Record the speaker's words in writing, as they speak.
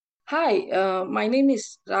Hi, my name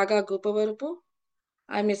is Ragha Gopavarapu.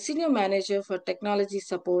 I'm a senior manager for technology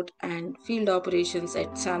support and field operations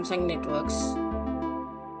at Samsung Networks.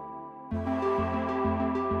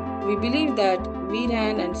 We believe that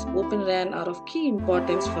vRAN and Open RAN are of key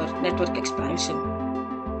importance for network expansion.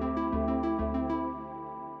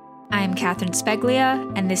 I'm Catherine Speglia,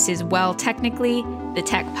 and this is Well Technically, the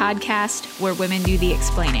tech podcast where women do the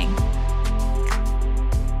explaining.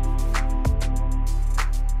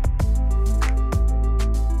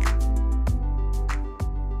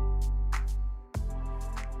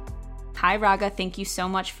 Hi, Raga. Thank you so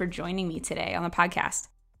much for joining me today on the podcast.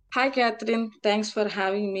 Hi, Catherine. Thanks for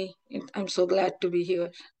having me. I'm so glad to be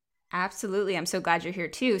here. Absolutely. I'm so glad you're here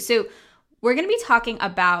too. So, we're going to be talking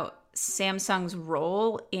about Samsung's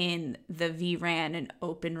role in the vRAN and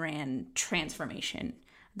Open RAN transformation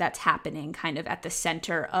that's happening kind of at the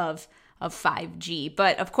center of 5G.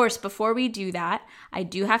 But of course, before we do that, I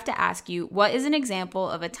do have to ask you, what is an example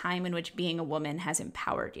of a time in which being a woman has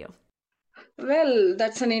empowered you? Well,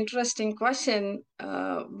 that's an interesting question.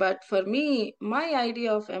 But for me, my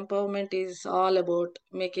idea of empowerment is all about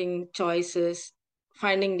making choices,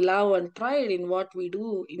 finding love and pride in what we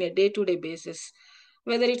do in a day to day basis,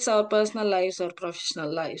 whether it's our personal lives or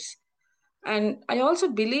professional lives. And I also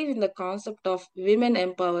believe in the concept of women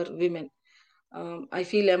empower women. I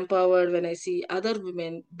feel empowered when I see other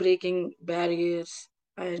women breaking barriers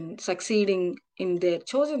and succeeding in their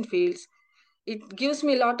chosen fields. It gives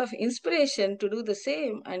me a lot of inspiration to do the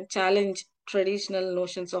same and challenge traditional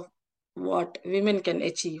notions of what women can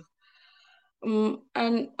achieve.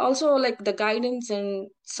 And also, like the guidance and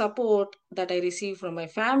support that I receive from my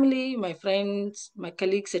family, my friends, my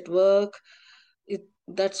colleagues at work,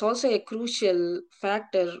 that's also a crucial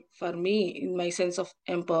factor for me in my sense of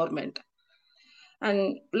empowerment.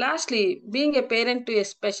 And lastly, being a parent to a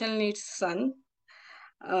special needs son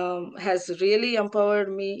has really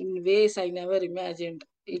empowered me in ways I never imagined.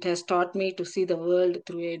 It has taught me to see the world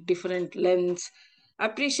through a different lens,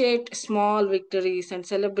 appreciate small victories, and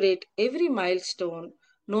celebrate every milestone,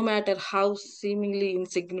 no matter how seemingly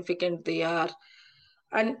insignificant they are.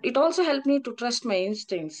 And it also helped me to trust my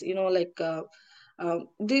instincts, like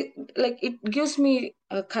it gives me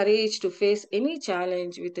courage to face any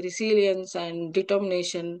challenge with resilience and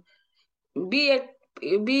determination, be it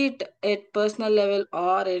be it at personal level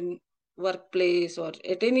or in workplace or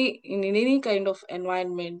at in any kind of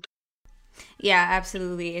environment. Yeah,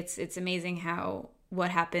 absolutely. It's amazing how what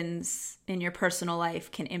happens in your personal life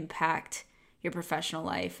can impact your professional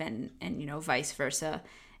life and vice versa,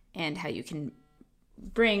 and how you can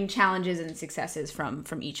bring challenges and successes from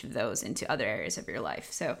each of those into other areas of your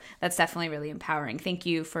life. So that's definitely really empowering. Thank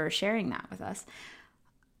you for sharing that with us.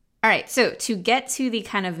 All right, so to get to the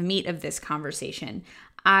kind of meat of this conversation,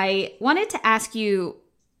 I wanted to ask you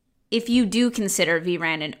if you do consider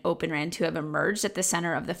vRAN and Open RAN to have emerged at the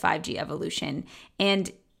center of the 5G evolution,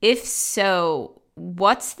 and if so,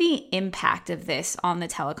 what's the impact of this on the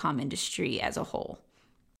telecom industry as a whole?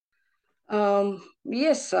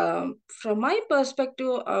 Yes, from my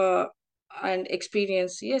perspective and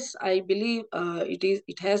experience, yes, I believe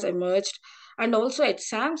it has emerged. And also at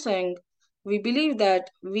Samsung, we believe that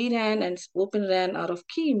vRAN and Open RAN are of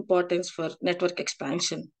key importance for network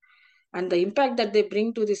expansion. And the impact that they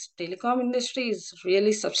bring to this telecom industry is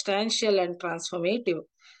really substantial and transformative.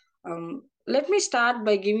 Let me start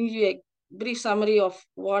by giving you a brief summary of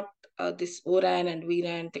what this ORAN and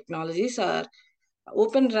vRAN technologies are.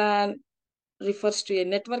 Open RAN refers to a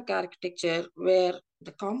network architecture where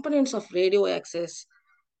the components of radio access,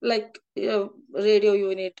 like radio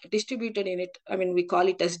unit, distributed unit, I mean, we call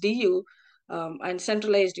it as DU, and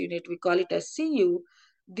centralized unit, we call it as CU.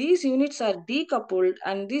 These units are decoupled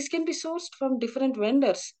and these can be sourced from different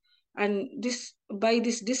vendors. And this by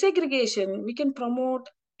this disaggregation, we can promote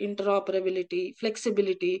interoperability,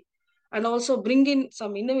 flexibility, and also bring in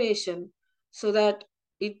some innovation so that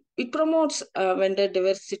it promotes vendor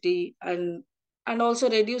diversity and also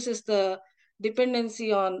reduces the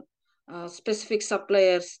dependency on specific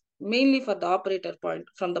suppliers, mainly for the operator point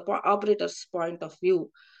from the operator's point of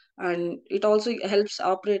view. And it also helps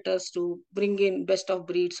operators to bring in best of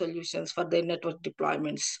breed solutions for their network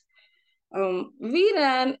deployments.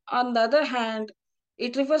 vRAN, on the other hand,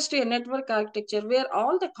 it refers to a network architecture where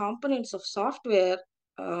all the components of software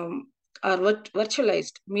um, are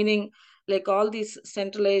virtualized, meaning like all these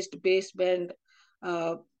centralized baseband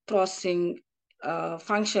uh, processing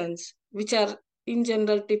functions, which are in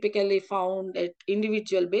general typically found at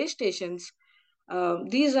individual base stations.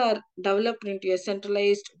 These are developed into a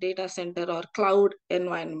centralized data center or cloud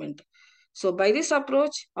environment. So by this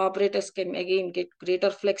approach, operators can again get greater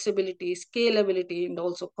flexibility, scalability, and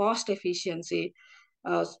also cost efficiency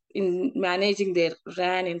in managing their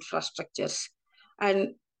RAN infrastructures.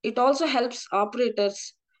 And it also helps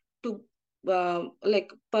operators to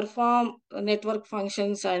like perform network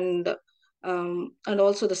functions and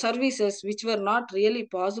also the services which were not really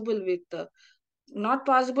possible with not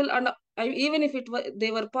possible, and even if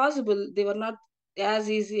they were possible, they were not as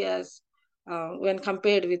easy as when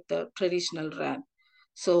compared with the traditional RAN.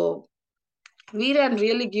 So vRAN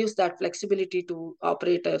really gives that flexibility to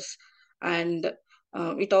operators, and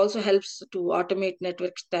it also helps to automate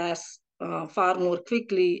network tasks far more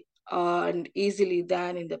quickly and easily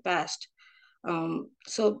than in the past.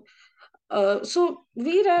 So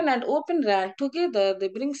vRAN and Open RAN together, they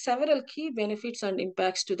bring several key benefits and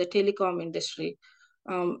impacts to the telecom industry.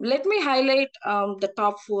 Let me highlight the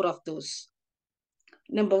top four of those.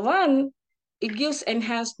 Number one, it gives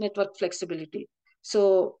enhanced network flexibility.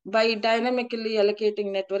 So by dynamically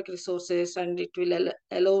allocating network resources, and it will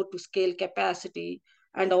allow to scale capacity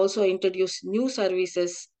and also introduce new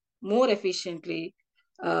services more efficiently.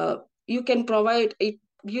 Uh, you can provide, it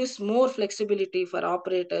gives more flexibility for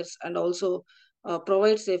operators and also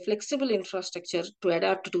provides a flexible infrastructure to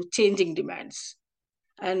adapt to changing demands.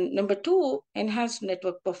 And number two, enhanced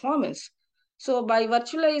network performance. So by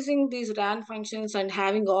virtualizing these RAN functions and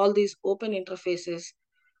having all these open interfaces,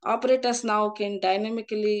 operators now can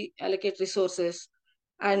dynamically allocate resources,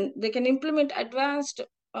 and they can implement advanced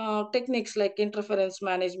techniques like interference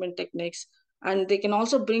management techniques, and they can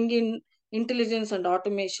also bring in intelligence and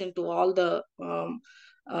automation to all the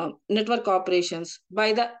network operations.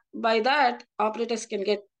 By that, operators can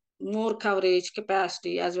get more coverage,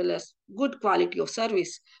 capacity, as well as good quality of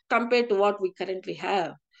service compared to what we currently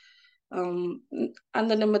have. Um,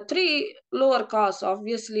 and the number three, lower costs.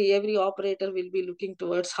 Obviously, every operator will be looking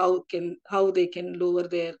towards how they can lower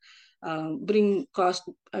their bring cost.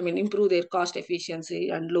 I mean, improve their cost efficiency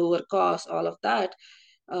and lower costs. All of that.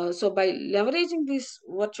 So by leveraging this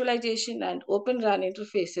virtualization and open RAN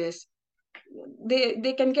interfaces,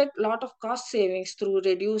 they can get a lot of cost savings through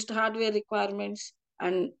reduced hardware requirements,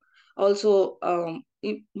 and also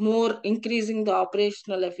more increasing the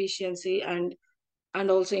operational efficiency and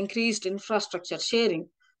also increased infrastructure sharing.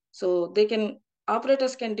 So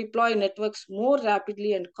operators can deploy networks more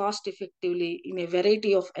rapidly and cost effectively in a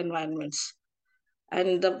variety of environments.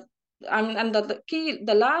 And the key,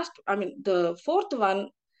 the last, I mean, the fourth one,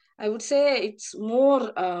 I would say it's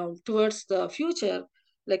more towards the future,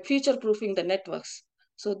 like future proofing the networks.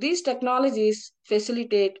 So these technologies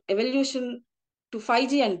facilitate evolution to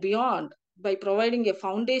 5G and beyond by providing a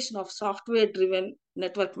foundation of software driven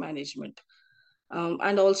network management,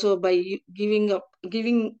 and also by giving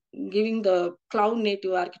the cloud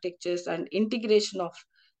native architectures and integration of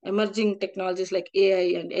emerging technologies like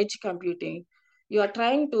AI and edge computing. You are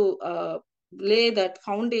trying to lay that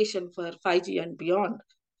foundation for 5G and beyond.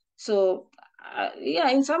 So, yeah,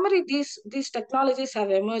 in summary, these technologies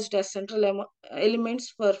have emerged as central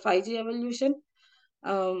elements for 5G evolution.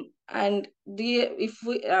 And if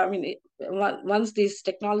we, I mean, once these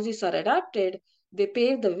technologies are adapted, they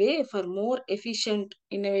pave the way for more efficient,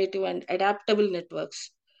 innovative, and adaptable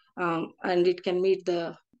networks. And it can meet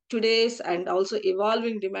the today's and also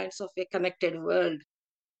evolving demands of a connected world.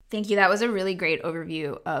 Thank you. That was a really great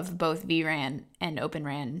overview of both vRAN and Open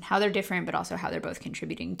RAN, how they're different, but also how they're both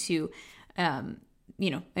contributing to, a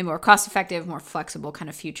more cost-effective, more flexible kind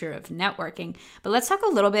of future of networking. But let's talk a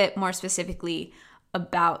little bit more specifically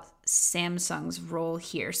about Samsung's role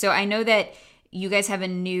here. So I know that you guys have a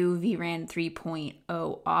new vRAN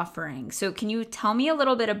 3.0 offering. So can you tell me a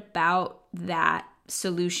little bit about that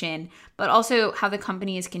solution, but also how the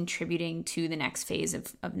company is contributing to the next phase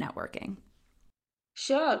of networking?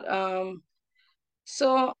 Sure.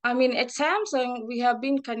 So, I mean, at Samsung, we have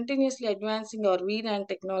been continuously advancing our vRAN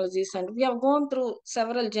technologies, and we have gone through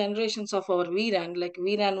several generations of our vRAN. Like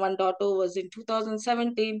vRAN 1.0 was in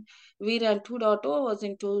 2017, vRAN 2.0 was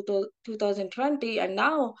in 2020, and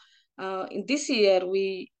now in this year,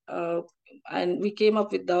 we came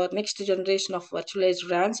up with our next generation of virtualized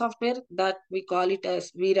RAN software that we call it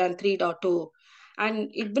as vRAN 3.0. And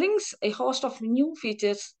it brings a host of new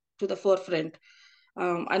features to the forefront,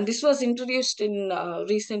 and this was introduced in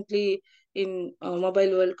recently in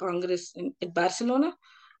Mobile World Congress in Barcelona,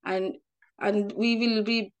 and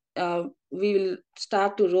we will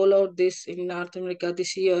start to roll out this in North America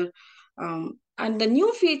this year. And the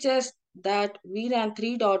new features that vRAN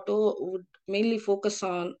 3.0 would mainly focus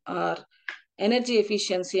on are energy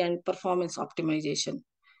efficiency and performance optimization.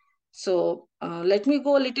 So let me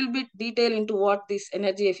go a little bit detail into what this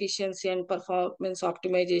energy efficiency and performance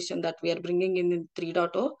optimization that we are bringing in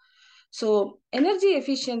 3.0. So energy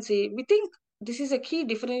efficiency, we think this is a key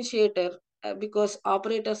differentiator because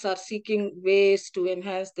operators are seeking ways to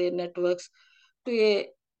enhance their networks to a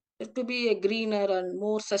to be a greener and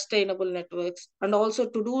more sustainable networks, and also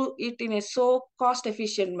to do it in a so cost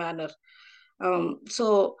efficient manner.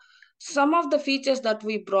 So some of the features that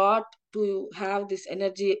we brought to have this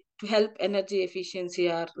energy to help energy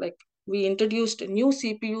efficiency are like we introduced new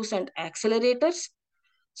CPUs and accelerators.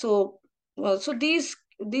 So so these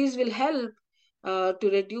will help to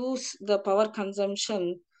reduce the power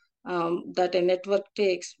consumption that a network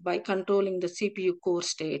takes by controlling the CPU core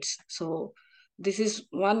states. So this is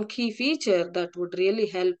one key feature that would really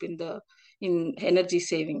help in energy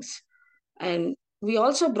savings. And we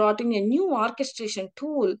also brought in a new orchestration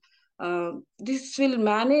tool. This will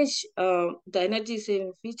manage the energy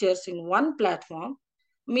saving features in one platform,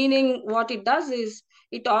 meaning what it does is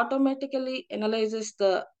it automatically analyzes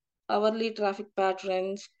the hourly traffic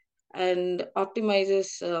patterns and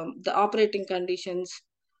optimizes the operating conditions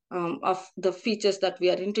of the features that we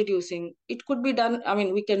are introducing. It could be done, I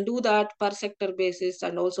mean, we can do that per sector basis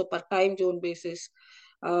and also per time zone basis.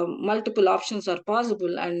 Multiple options are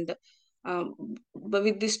possible, and but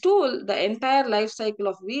with this tool, the entire life cycle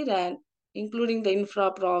of vRAN, including the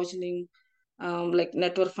infra provisioning, like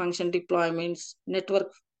network function deployments,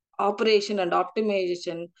 network operation and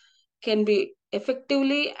optimization, can be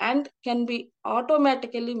effectively and can be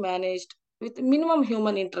automatically managed with minimum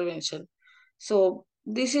human intervention. So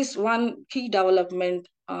this is one key development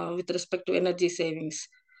with respect to energy savings.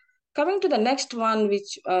 Coming to the next one,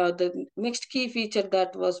 which the next key feature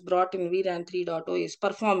that was brought in vRAN 3.0 is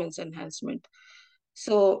performance enhancement.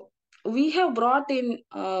 So we have brought in,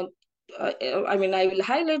 I mean, I will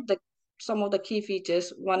highlight some of the key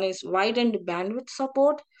features. One is widened bandwidth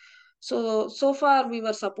support. So far we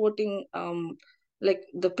were supporting like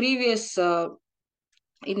the previous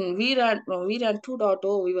in vRAN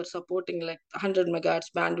 2.0, we were supporting like 100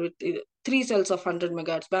 megahertz bandwidth, three cells of 100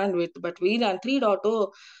 megahertz bandwidth. But vRAN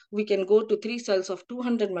 3.0, we can go to three cells of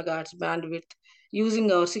 200 megahertz bandwidth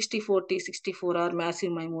using our 6040 64R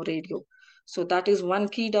massive MIMO radio. So that is one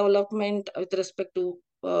key development with respect to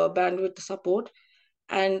bandwidth support.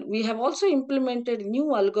 And we have also implemented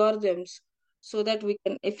new algorithms so that we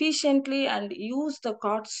can efficiently and use the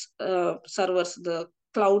COTS servers, the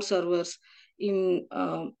cloud servers, in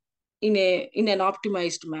in an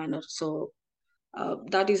optimized manner. So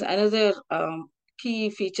that is another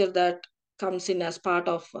key feature that comes in as part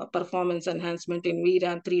of performance enhancement in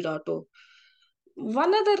vRAN 3.0.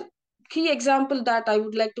 One other key example that I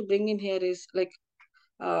would like to bring in here is like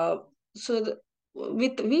uh, so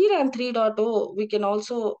with vRAN 3.0, we can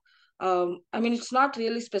also, I mean, it's not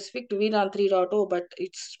really specific to vRAN 3.0, but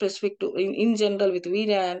it's specific to, in general, with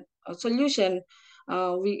vRAN solution,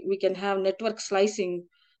 we can have network slicing,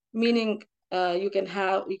 meaning you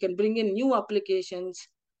can bring in new applications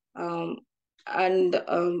um, and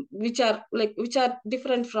which are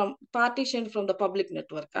different from partitioned from the public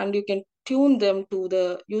network, and you can tune them to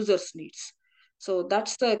the user's needs. So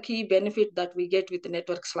that's the key benefit that we get with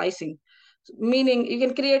network slicing, meaning you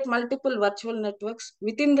can create multiple virtual networks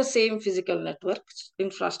within the same physical network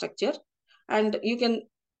infrastructure, and you can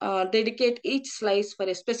dedicate each slice for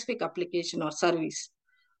a specific application or service.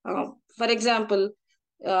 For example,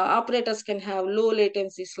 operators can have low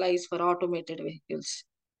latency slice for automated vehicles,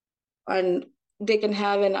 and they can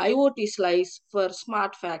have an IoT slice for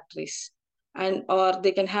smart factories, and or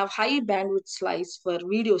they can have high bandwidth slice for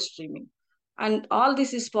video streaming. And all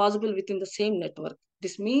this is possible within the same network.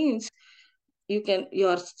 This means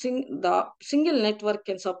the single network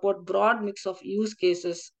can support broad mix of use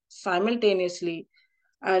cases simultaneously,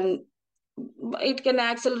 and it can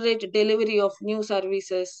accelerate delivery of new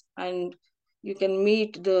services, and you can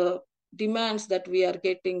meet the demands that we are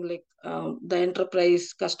getting, like the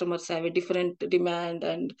enterprise customers have a different demand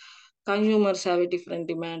and consumers have a different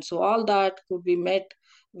demand. So all that could be met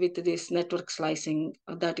with this network slicing.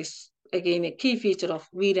 That is again a key feature of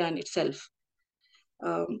vRAN itself.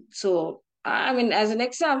 So, I mean, as an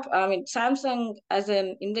example, I mean, Samsung as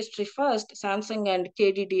an industry first, Samsung and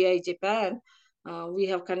KDDI Japan, we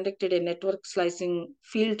have conducted a network slicing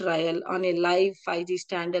field trial on a live 5G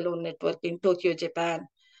standalone network in Tokyo, Japan.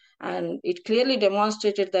 And it clearly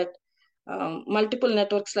demonstrated that multiple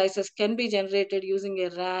network slices can be generated using a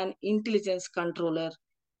RAN intelligence controller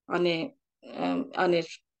on on a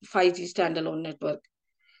 5G standalone network.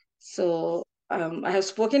 So I have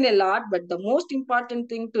spoken a lot, but the most important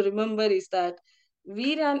thing to remember is that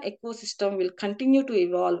vRAN ecosystem will continue to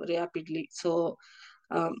evolve rapidly. So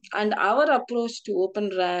And our approach to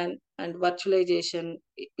Open RAN and virtualization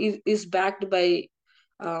is backed by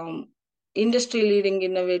um, industry leading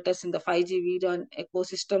innovators in the 5G vRAN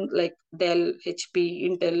ecosystem like Dell, HP,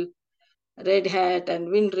 Intel, Red Hat, and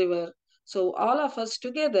Wind River. So all of us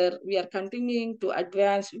together, we are continuing to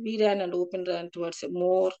advance vRAN and Open RAN towards a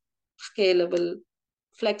more scalable,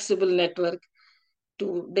 flexible network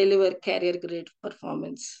to deliver carrier grade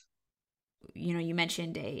performance. You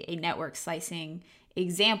mentioned a network slicing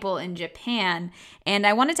example in Japan, and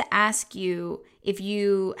I wanted to ask you if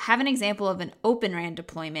you have an example of an Open RAN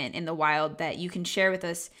deployment in the wild that you can share with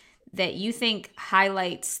us that you think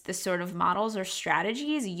highlights the sort of models or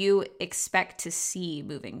strategies you expect to see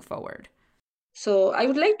moving forward. So I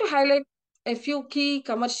would like to highlight a few key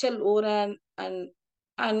commercial ORAN and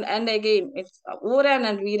again it's ORAN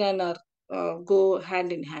and vRAN are go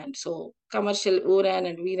hand in hand. So commercial ORAN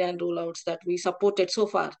and vRAN rollouts that we supported so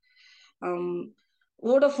far. Um,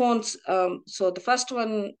 Vodafone's so the first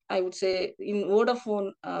one I would say in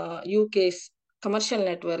Vodafone UK's commercial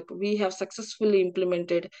network, we have successfully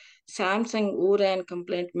implemented Samsung ORAN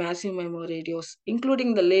compliant massive MIMO radios,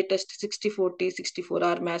 including the latest 6040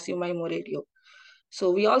 64R massive MIMO radio. So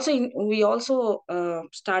we also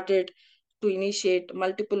started to initiate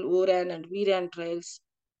multiple ORAN and vRAN trials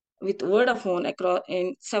with Vodafone across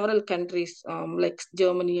in several countries like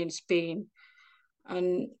Germany and Spain.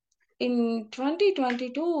 And in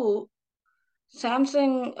 2022,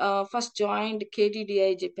 Samsung first joined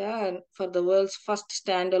KDDI Japan for the world's first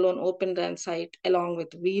standalone Open RAN site along with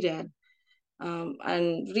vRAN.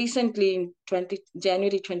 And recently, in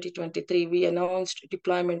January 2023, we announced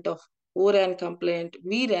deployment of ORAN compliant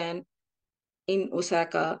vRAN in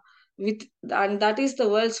Osaka, and that is the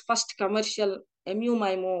world's first commercial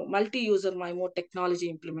MU-MIMO, multi-user MIMO technology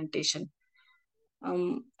implementation.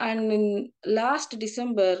 And in last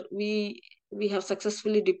December, we have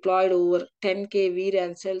successfully deployed over 10K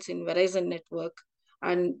vRAN cells in Verizon network,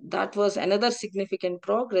 and that was another significant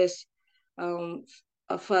progress um,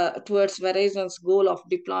 towards Verizon's goal of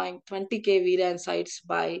deploying 20K vRAN sites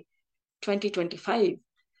by 2025.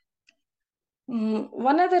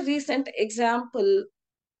 One other recent example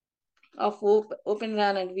of Open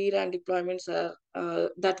RAN and vRAN deployments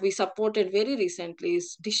that we supported very recently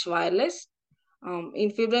is Dish Wireless.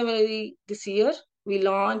 In February this year, we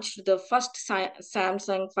launched the first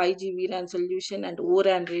Samsung 5G vRAN solution and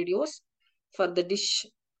ORAN radios for the Dish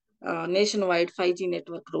nationwide 5G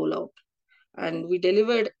network rollout. And we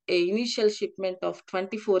delivered a initial shipment of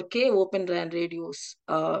 24K Open RAN radios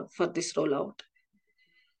for this rollout.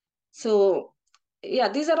 So, yeah,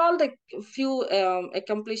 these are all the few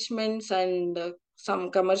accomplishments and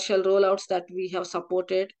some commercial rollouts that we have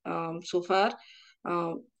supported so far.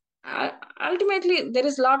 Um, Ultimately, there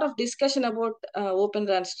is a lot of discussion about Open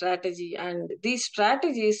RAN strategy, and these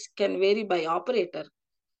strategies can vary by operator,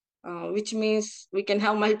 which means we can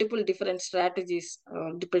have multiple different strategies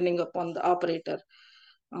depending upon the operator.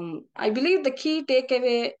 I believe the key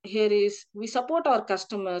takeaway here is we support our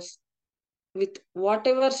customers with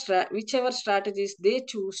whichever strategies they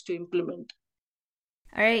choose to implement.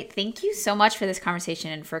 All right, thank you so much for this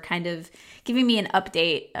conversation and for kind of giving me an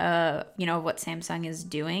update, of what Samsung is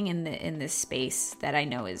doing in this space that I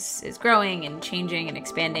know is growing and changing and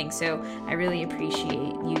expanding. So I really appreciate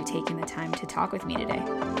you taking the time to talk with me today.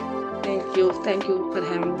 Thank you for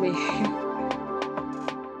having me.